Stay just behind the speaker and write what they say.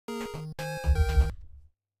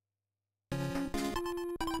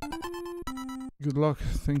Good luck.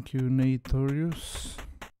 Thank you, Natorius.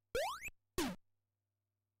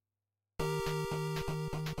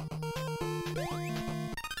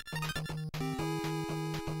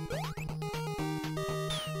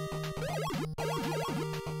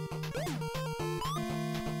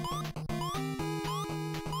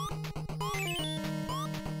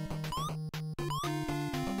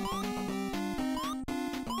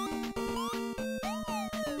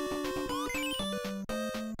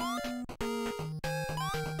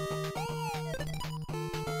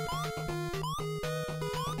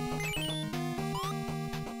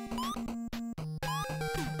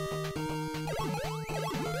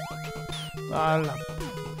 ¡Hala!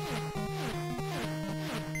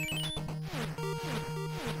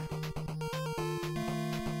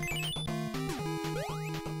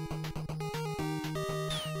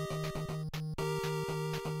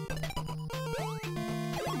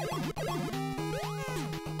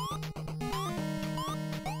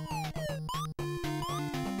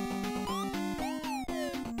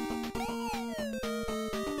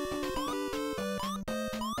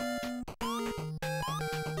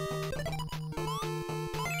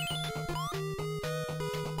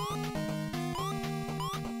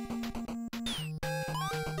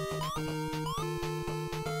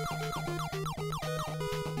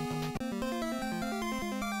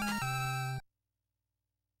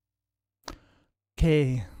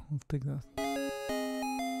 Okay, I'll take that.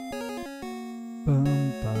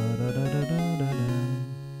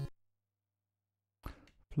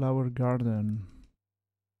 Flower garden.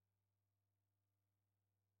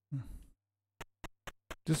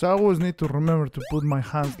 Just I always need to remember to put my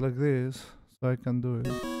hands like this so I can do it.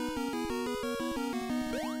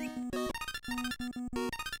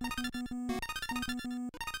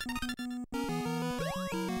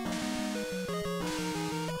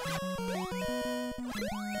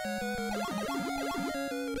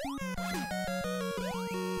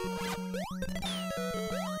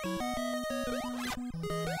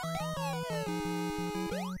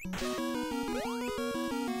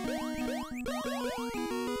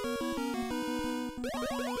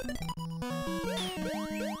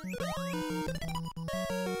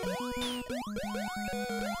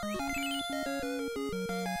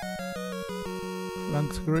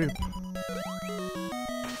 Lank's grip. Not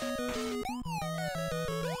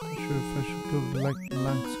sure if I should go like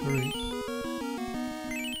Lank's grip.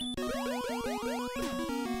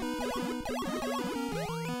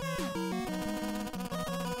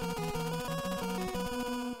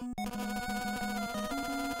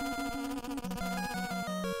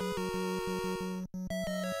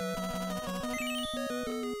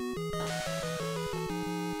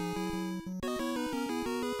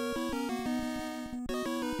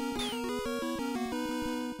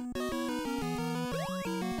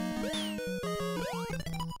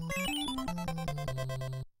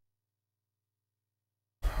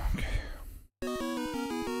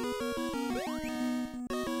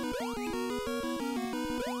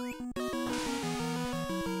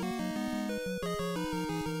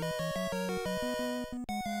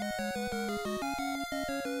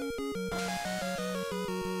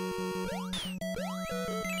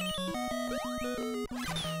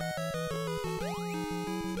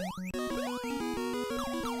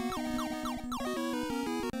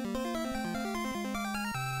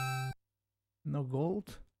 No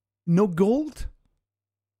gold? No gold?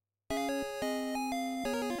 So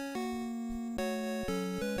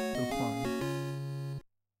fun.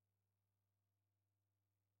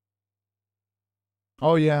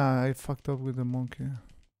 Oh yeah, I fucked up with the monkey.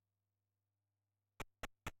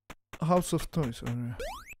 House of Toys. Alright.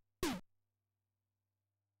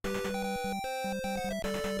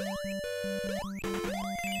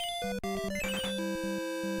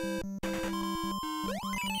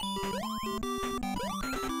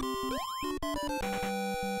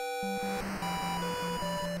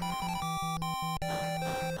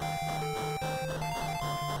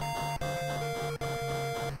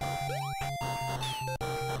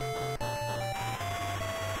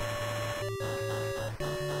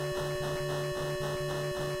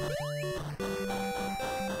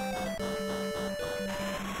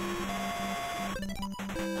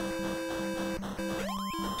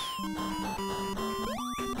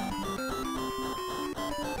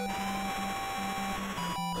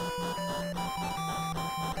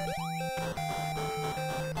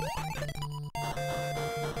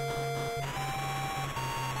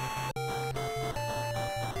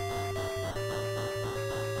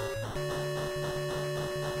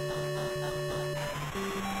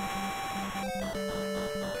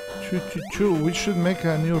 Choo choo choo, we should make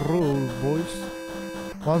a new rule, boys.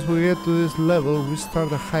 Once we get to this level, we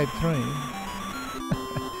start a hype train.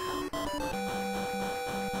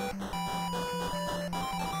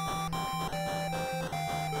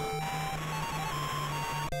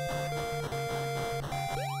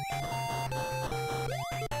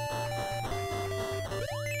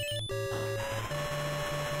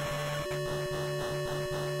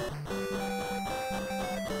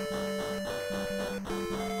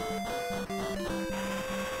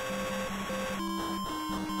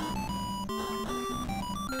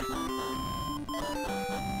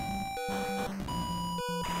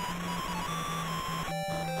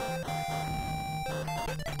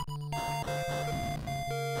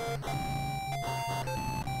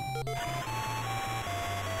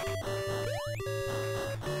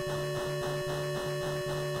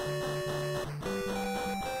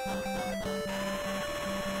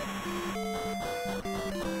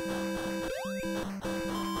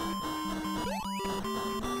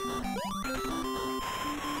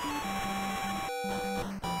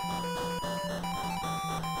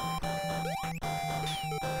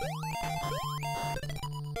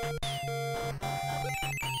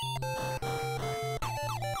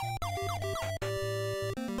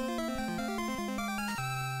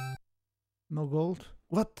 No gold?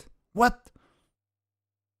 What? What?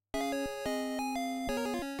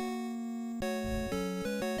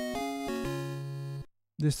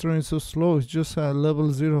 This train is so slow, it's just a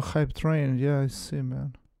level 0 hype train. Yeah, I see,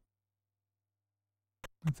 man.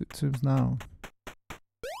 As it seems now.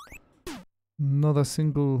 Not a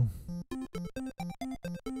single...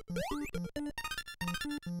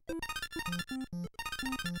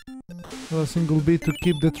 Not a single bit to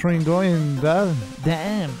keep the train going.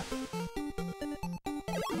 Damn!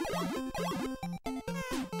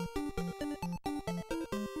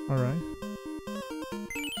 Alright.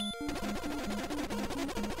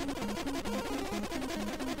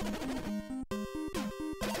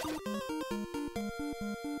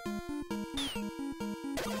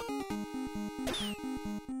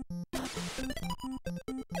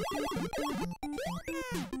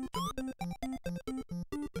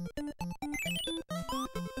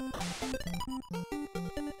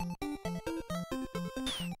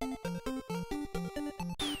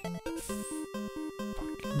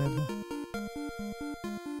 Never.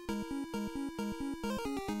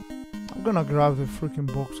 I'm gonna grab the freaking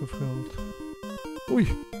box of health. Ui!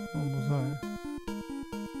 Almost died.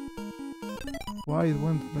 Why it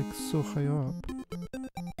went like so high up?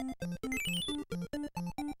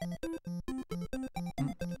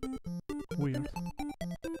 Weird.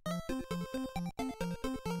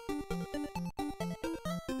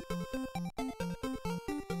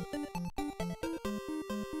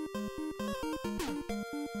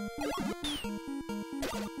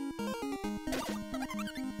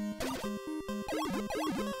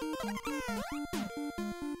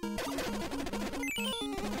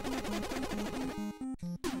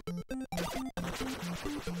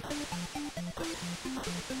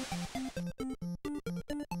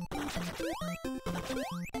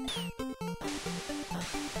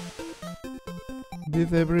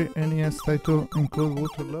 Did every NES title include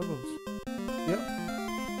water levels? Yeah.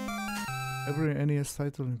 Every NES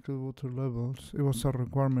title include water levels. It was a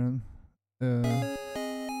requirement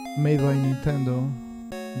made by Nintendo.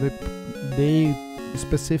 They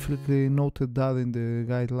specifically noted that in the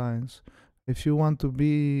guidelines. If you want to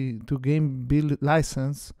gain build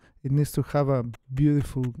license, it needs to have a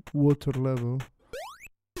beautiful water level.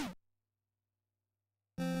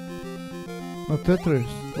 No, Tetris.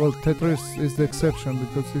 Well, Tetris is the exception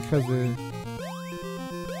because it has a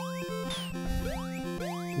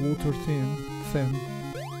water theme.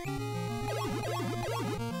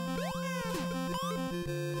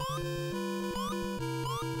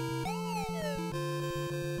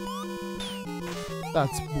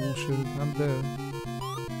 That's bullshit. I'm dead.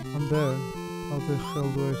 I'm dead. How the hell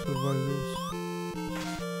do I survive this?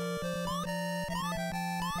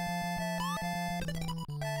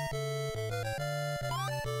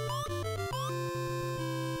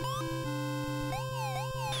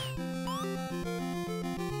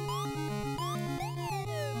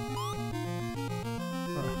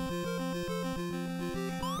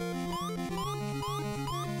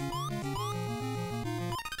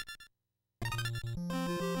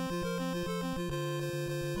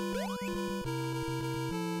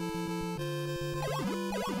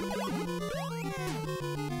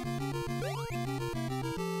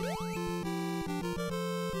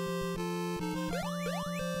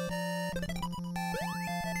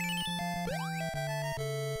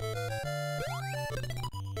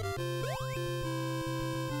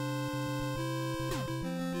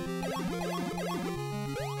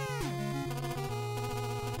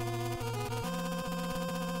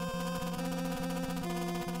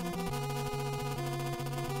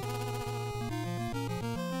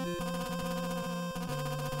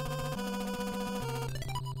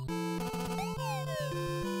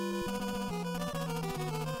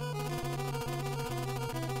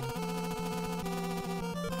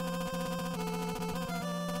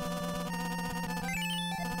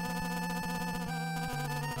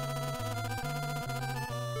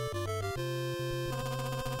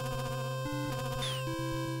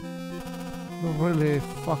 Really,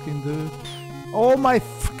 fucking dude. Oh my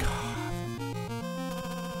god.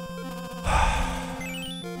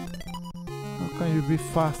 How can you be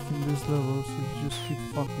fast in these levels if you just keep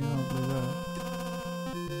fucking up like that?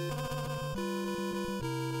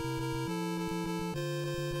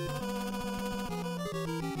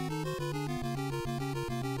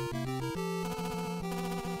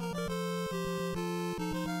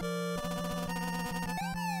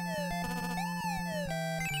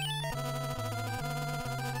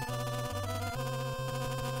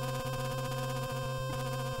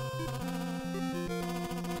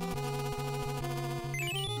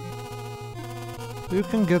 You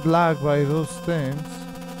can get lagged by those things.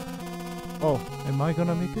 Oh, am I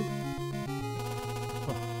gonna make it?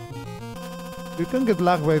 Oh. You can get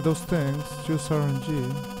lagged by those things, choose RNG.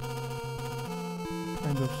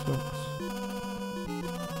 Kind of sucks.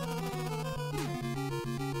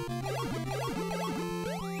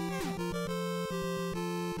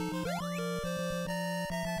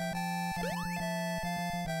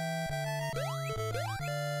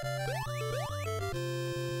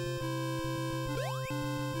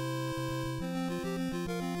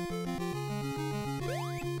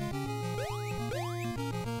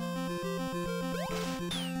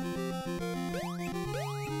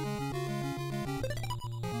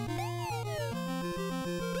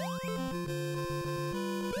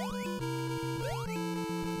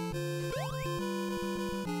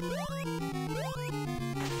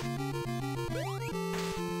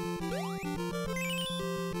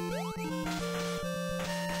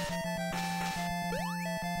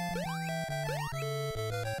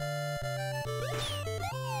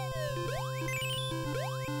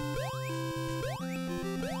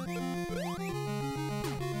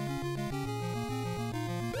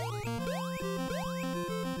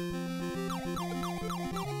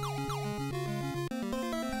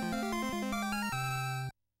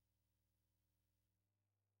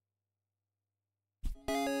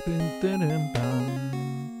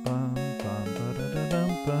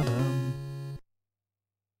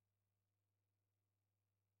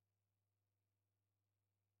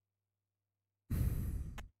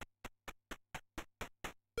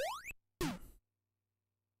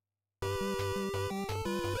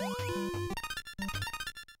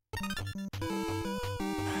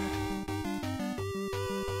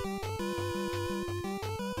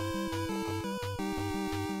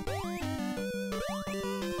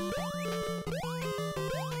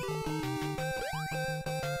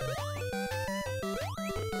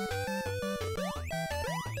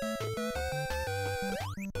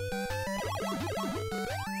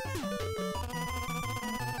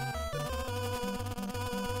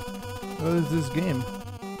 What is this game?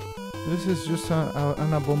 This is just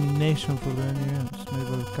an abomination for the NES, made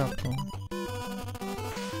by Capcom.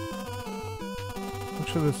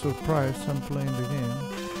 Actually surprised I'm playing the game.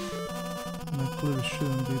 And I clearly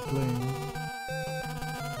shouldn't be playing it.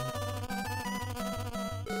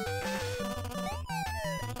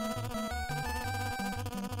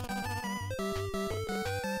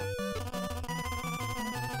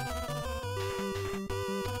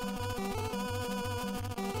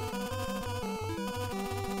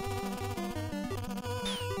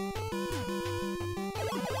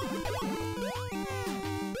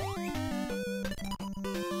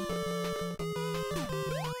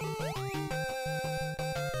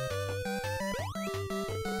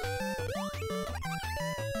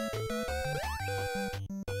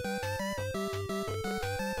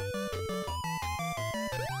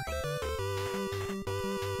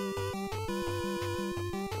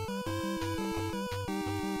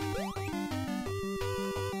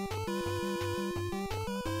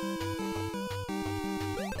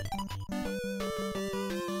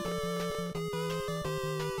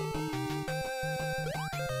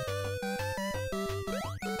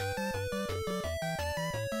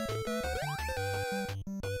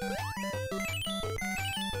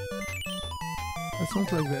 It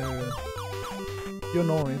sounds like you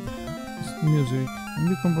know it. It's music.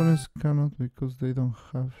 Indie companies cannot because they don't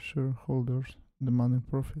have shareholders demanding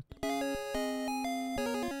profit.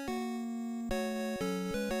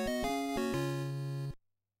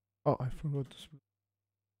 Oh, I forgot to split.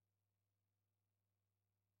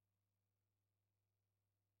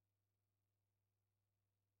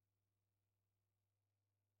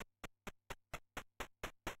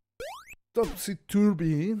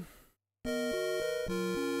 Topsy-turvy.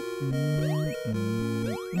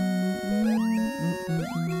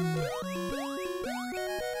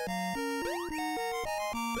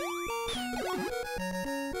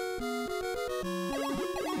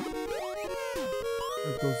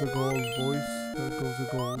 There goes the gold, boys. There goes the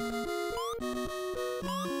gold.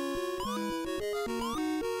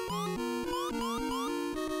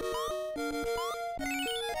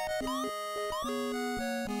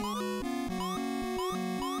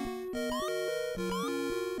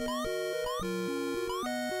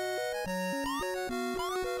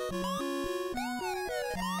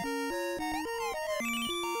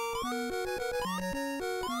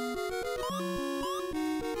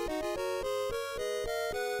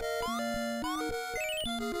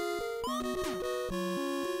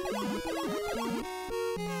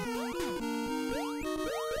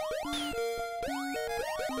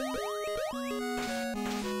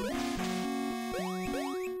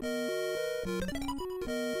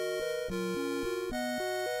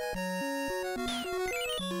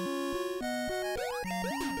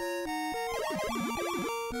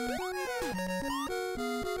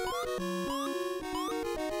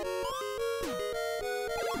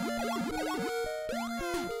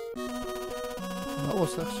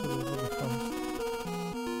 was actually really fast.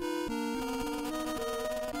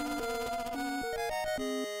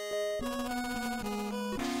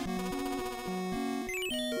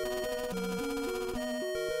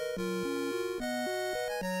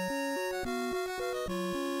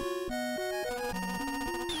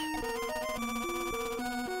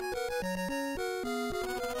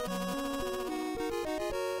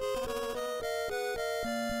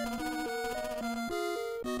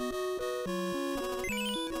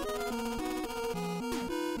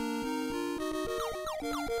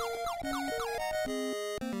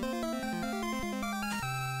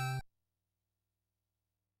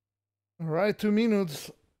 Alright, 2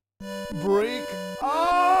 minutes break.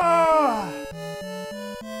 Ah! I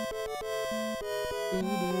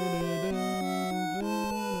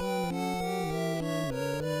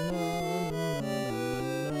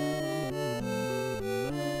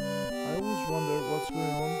always wonder what's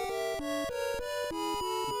going on.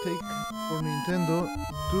 It take for Nintendo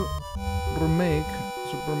to remake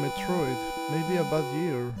Super Metroid. Maybe a bad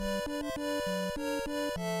year.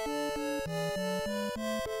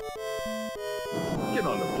 Get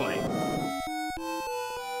on the plane.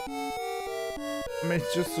 I mean,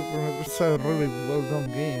 it's just Super Metroid. It's a really well done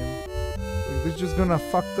game. Like, they're just gonna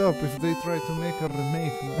fucked up if they try to make a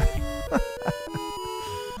remake, man.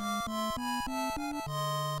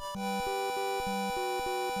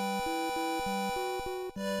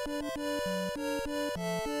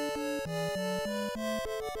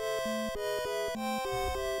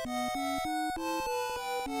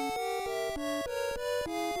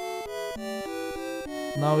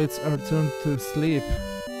 Now it's our turn to sleep.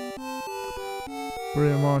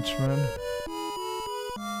 Pretty much, man.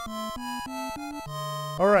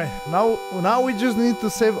 Alright, now we just need to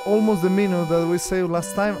save almost the minute that we saved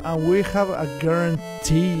last time, and we have a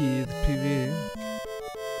guaranteed PB.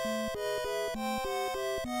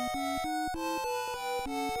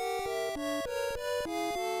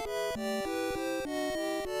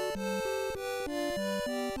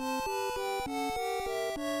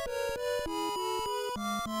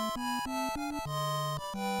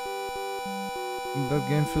 That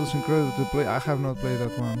game feels incredible to play. I have not played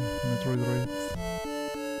that one, Metroid Red.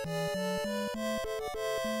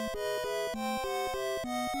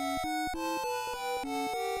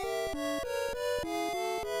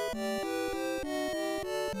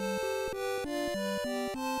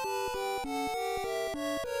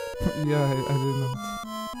 Yeah, I did not.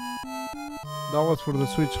 That was for the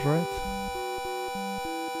Switch, right?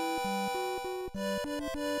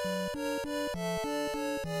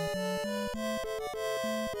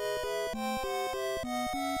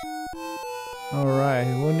 Alright,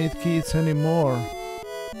 won't need kids anymore.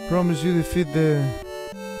 Promise you defeat the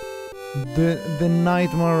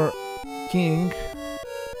Nightmare King.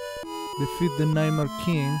 Defeat the Nightmare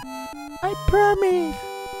King. I promise!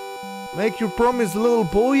 Make your promise, little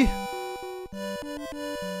boy!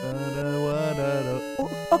 Oh,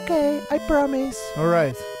 okay, I promise.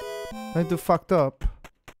 Alright. Time to fucked up.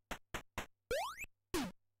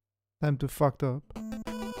 Time to fucked up.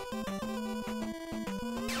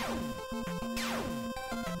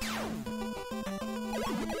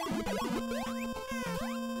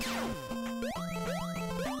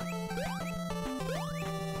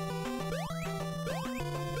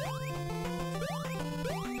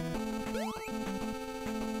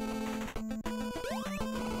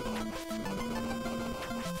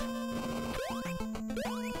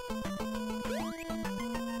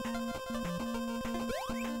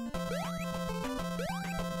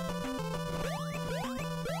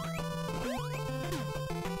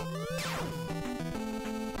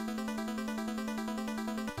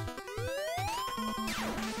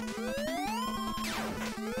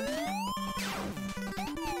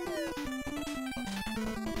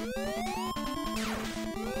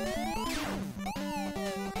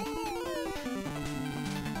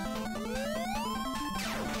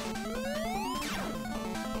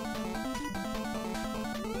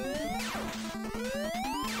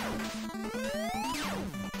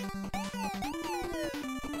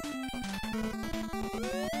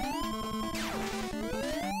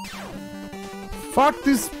 Fuck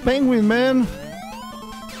this penguin, man!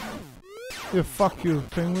 Yeah, fuck you,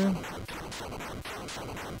 penguin.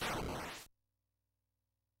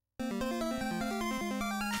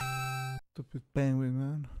 Stupid penguin,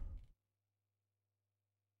 man.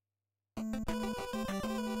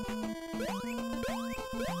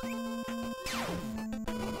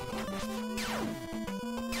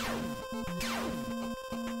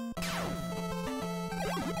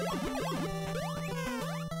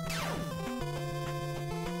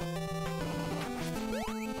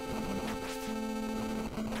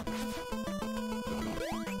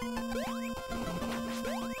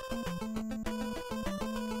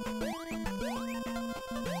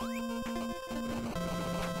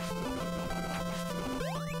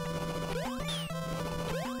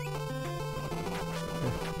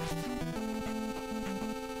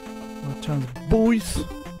 chance, boys.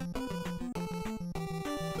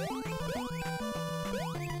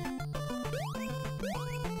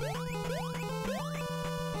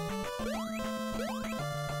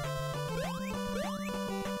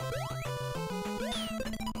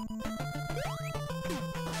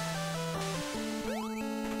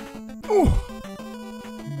 Oh,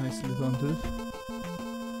 nicely done, dude.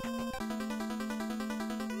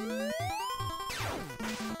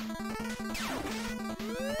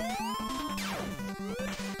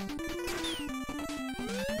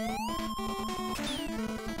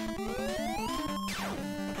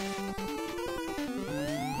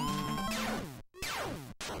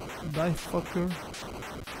 Die, fucker.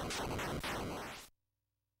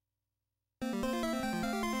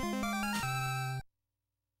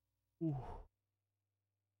 Ooh.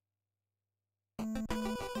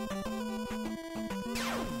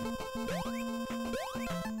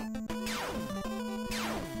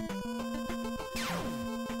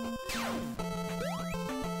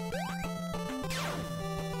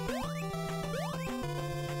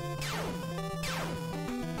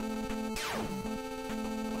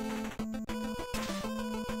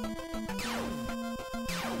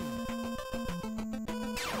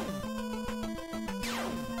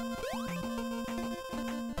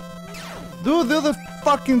 Dude, the other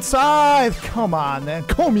fucking side! Come on, man.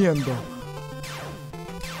 Comiendo.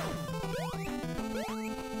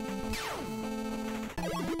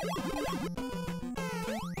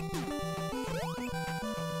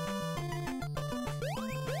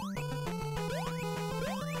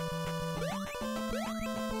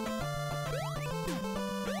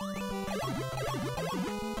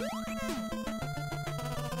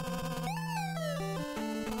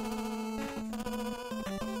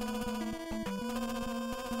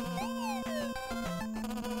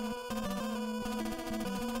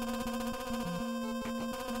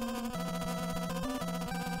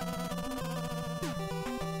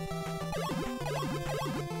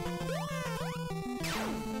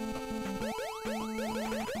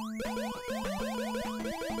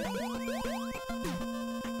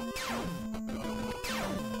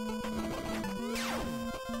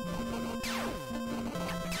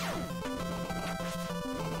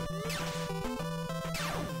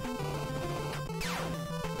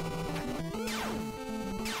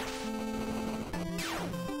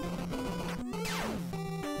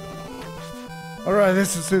 Alright,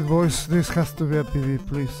 this is it, boys. This has to be a PV,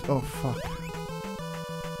 please. Oh, fuck.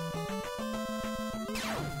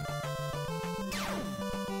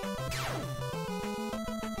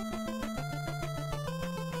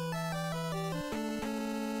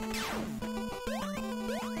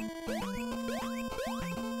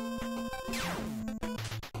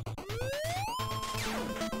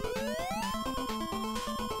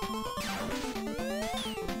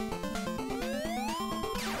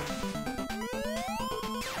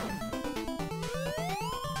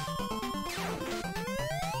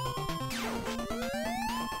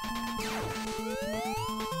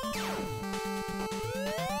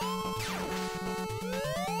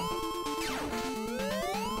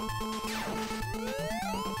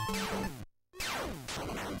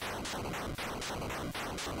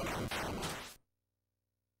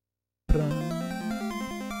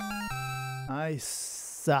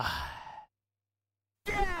 Nice. Yeah!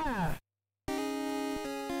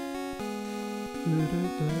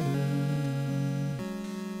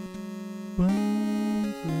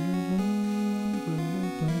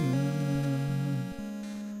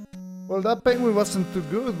 Well, that penguin wasn't too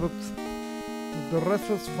good, but the rest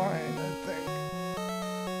was fine, I think.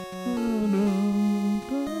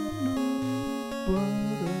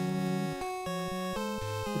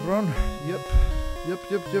 Run. Yep. Yep.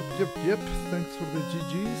 Thanks for the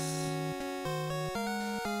GGs.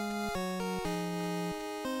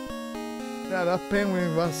 Yeah, that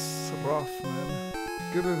penguin was rough, man.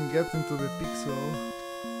 Couldn't get into the pixel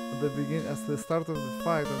at the beginning, at the start of the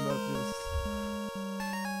fight, and that just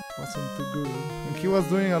wasn't too good. And he was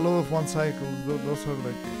doing a lot of one cycles. Those are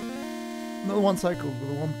like not one cycle, but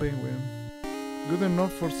one penguin. Good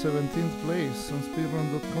enough for 17th place on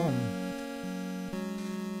speedrun.com.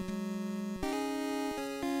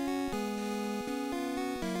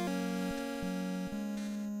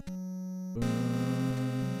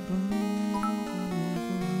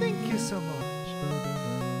 Thank you so much.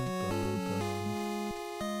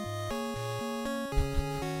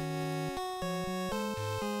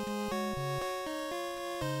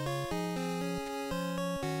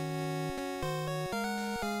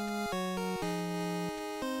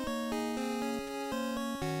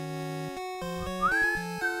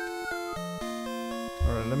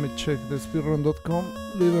 Alright, let me check the speedrun.com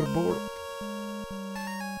leaderboard.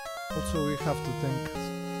 Also, we have to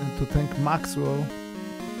thank Maxwell.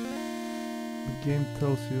 The game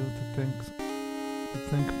tells you to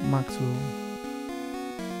thank Maxwell.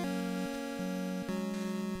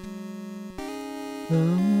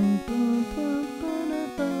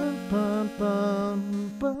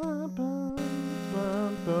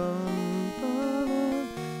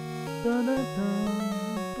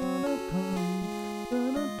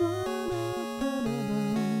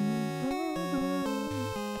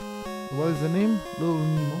 What is the name? Little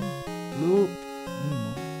Nemo. Little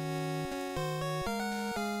Nemo.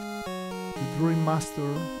 The Dream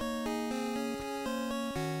Master.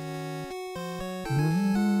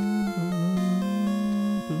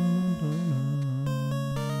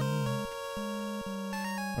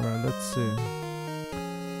 Alright, let's see.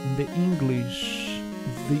 In the English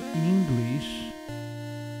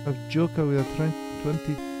of Joka with a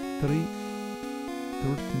 2339.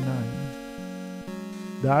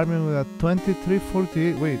 The army with a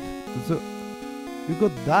 2348. Wait, so you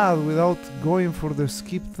got that without going for the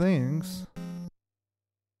skip things?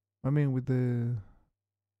 I mean, with the...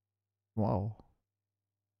 Wow.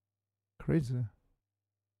 Crazy.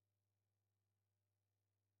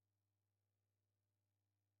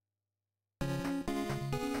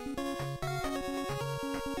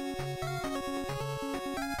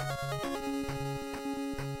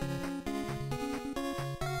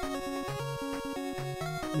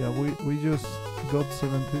 Yeah, we just got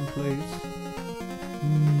 17th place.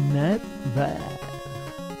 Not bad.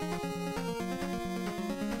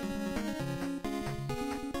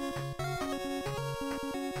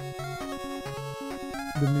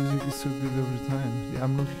 The music is so good every time. Yeah,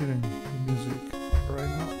 I'm not hearing the music right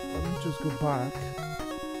now. Let me just go back,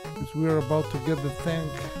 because we are about to get the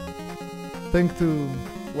thank to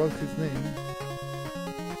what's his name.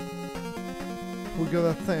 We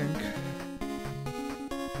gotta thank.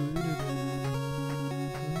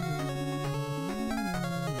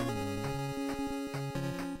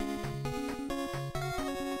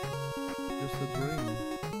 Just a dream.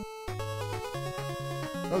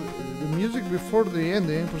 Oh, the music before the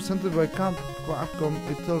ending, presented by Capcom,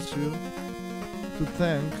 it tells you to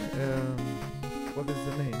thank. What is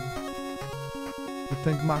the name? To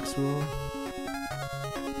thank Maxwell.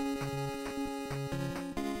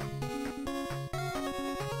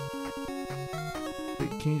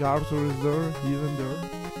 King Arthur is there, even there.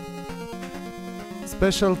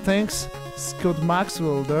 Special thanks, Scott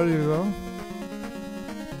Maxwell, there you go.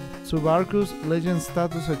 Subarcus, legend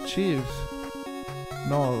status achieved.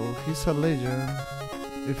 No, he's a legend.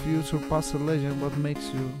 If you surpass a legend, what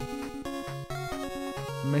makes you?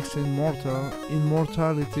 Makes immortal.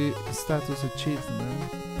 Immortality status achieved, man.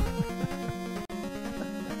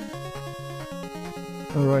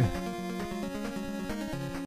 Alright.